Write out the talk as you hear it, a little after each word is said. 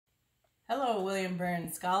Hello, William Byrne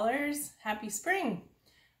scholars. Happy spring!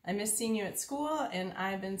 I missed seeing you at school, and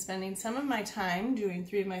I've been spending some of my time doing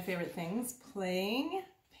three of my favorite things: playing,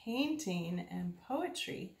 painting, and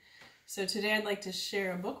poetry. So today I'd like to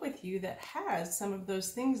share a book with you that has some of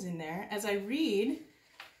those things in there. As I read,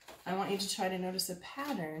 I want you to try to notice a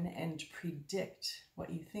pattern and predict what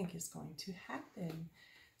you think is going to happen.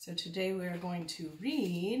 So today we're going to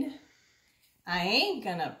read, I Ain't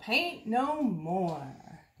Gonna Paint No More.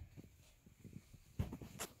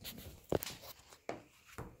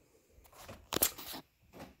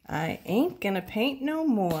 I Ain't Gonna Paint No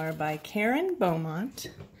More by Karen Beaumont,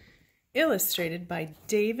 illustrated by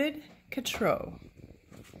David Catrow.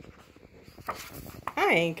 I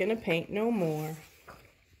ain't gonna paint no more.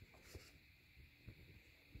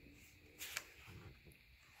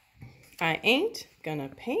 I ain't gonna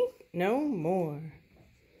paint no more.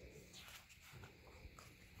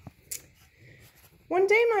 One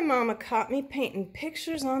day my mama caught me painting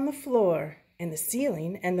pictures on the floor, and the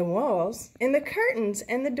ceiling, and the walls, and the curtains,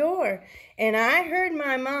 and the door. And I heard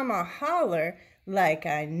my mama holler like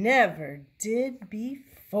I never did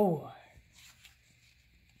before.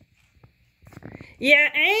 You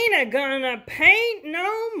ain't gonna paint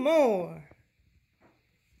no more.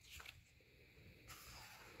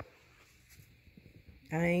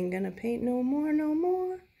 I ain't gonna paint no more, no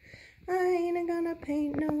more. I ain't gonna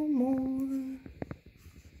paint no more.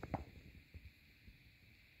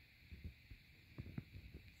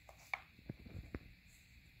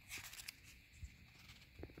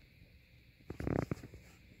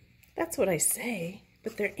 That's what I say,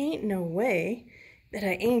 but there ain't no way that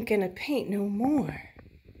I ain't gonna paint no more.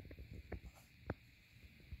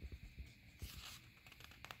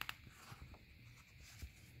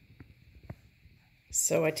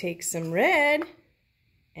 So I take some red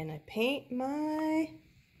and I paint my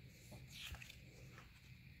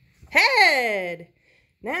head.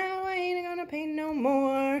 Now I ain't gonna paint no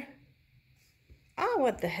more. Ah,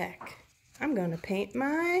 what the heck? I'm gonna paint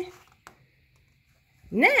my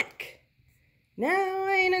neck. Now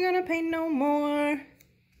I ain't gonna paint no more.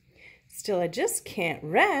 Still, I just can't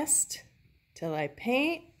rest till I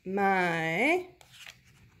paint my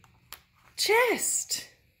chest.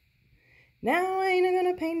 Now I ain't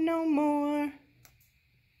gonna paint no more.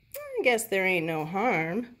 I guess there ain't no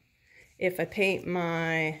harm if I paint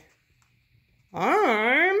my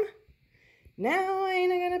arm. Now I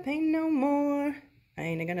ain't gonna paint no more. I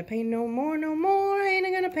ain't gonna paint no more, no more. I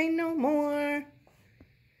ain't gonna paint no more.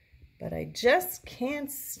 But I just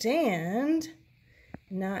can't stand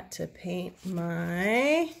not to paint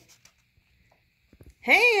my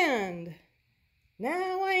hand.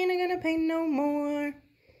 Now I ain't gonna paint no more.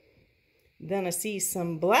 Then I see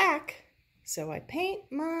some black, so I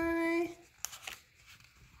paint my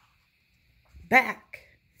back.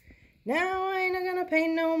 Now I ain't gonna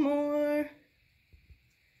paint no more.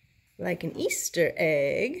 Like an Easter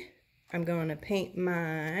egg, I'm gonna paint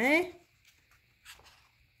my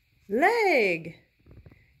leg.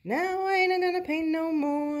 Now I ain't gonna paint no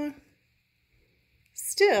more.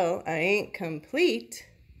 Still, I ain't complete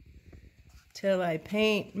till I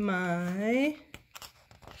paint my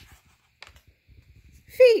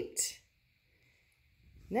feet.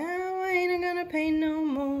 Now I ain't gonna paint no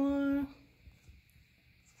more.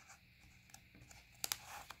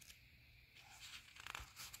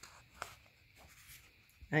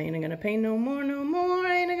 I ain't gonna paint no more, no more.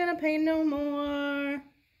 I ain't gonna paint no more.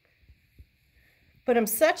 But I'm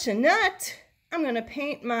such a nut, I'm gonna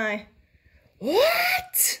paint my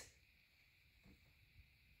what?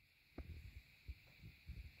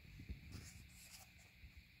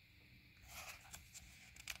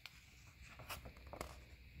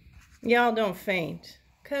 Y'all don't faint,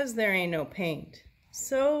 'cause there ain't no paint.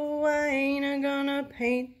 So I ain't gonna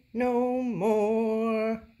paint no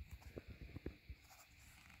more.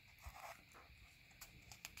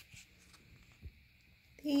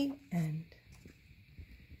 The end.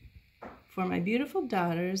 For my beautiful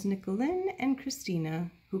daughters, Nicolene and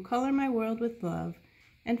Christina, who color my world with love,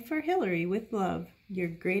 and for Hillary with love, your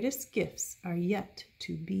greatest gifts are yet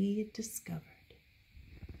to be discovered.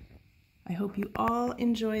 I hope you all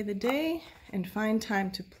enjoy the day and find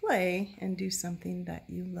time to play and do something that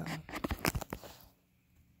you love.